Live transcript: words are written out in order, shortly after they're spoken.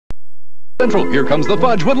Central, here comes the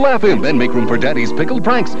fudge with Laugh-In. Then make room for Daddy's pickled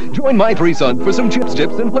pranks. Join my three sons for some chips,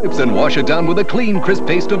 dips, and flips, and wash it down with a clean, crisp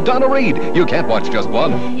taste of Donna Reed. You can't watch just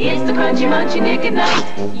one. It's the crunchy, munchy Nick at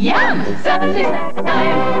Night. Yum! Sunday snack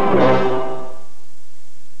time.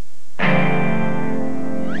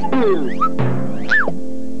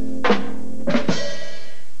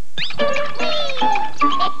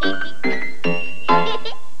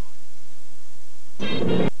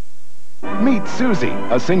 Meet Susie,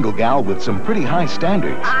 a single gal with some pretty high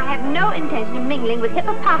standards. I have no intention of mingling with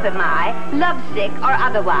hippopotami, lovesick or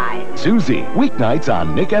otherwise. Susie, weeknights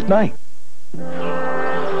on Nick at Night.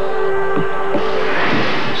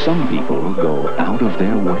 Some people go out of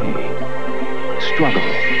their way, struggle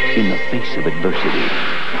in the face of adversity,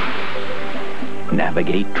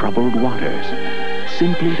 navigate troubled waters,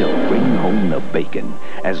 simply to bring home the bacon,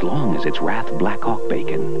 as long as it's Wrath Black Hawk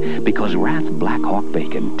bacon. Because Wrath Black Hawk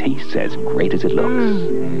bacon tastes as great as it looks.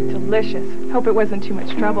 Delicious. Hope it wasn't too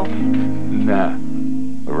much trouble. Nah.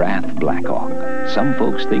 Wrath Black Hawk. Some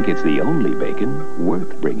folks think it's the only bacon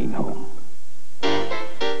worth bringing home.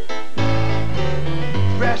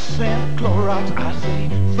 Fresh scent Clorox, I say.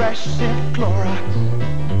 Fresh scent Clorox.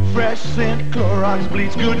 Fresh scent Clorox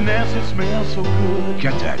bleach goodness, it smells so good.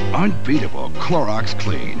 Get that unbeatable Clorox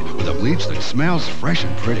Clean with a bleach that smells fresh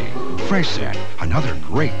and pretty. Fresh Scent, another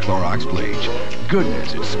great Clorox bleach.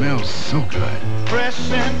 Goodness, it smells so good. Fresh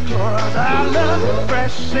scent Clorox, I love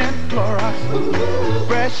Fresh scent Clorox.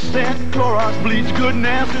 Fresh scent Clorox bleach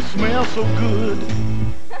goodness, it smells so good.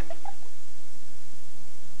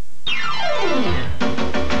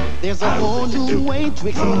 There's a whole new way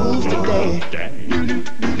Twix moves today.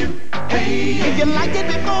 Hey, if you liked it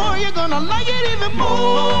before, you're gonna like it even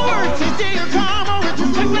more. Tasty or caramel, rich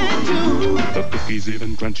and chocolate too. The cookie's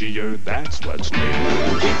even crunchier, that's what's new.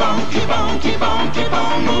 Keep on, keep on, keep on, keep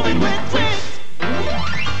on moving with Twix.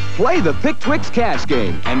 Play the Pick Twix Cash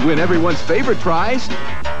game and win everyone's favorite prize,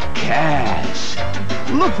 cash.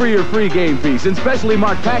 Look for your free game piece in specially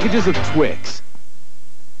marked packages of Twix.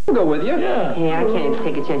 I'll go with you. Yeah, I can't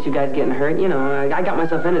take a chance you guys getting hurt. You know, I got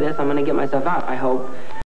myself into this. I'm going to get myself out, I hope.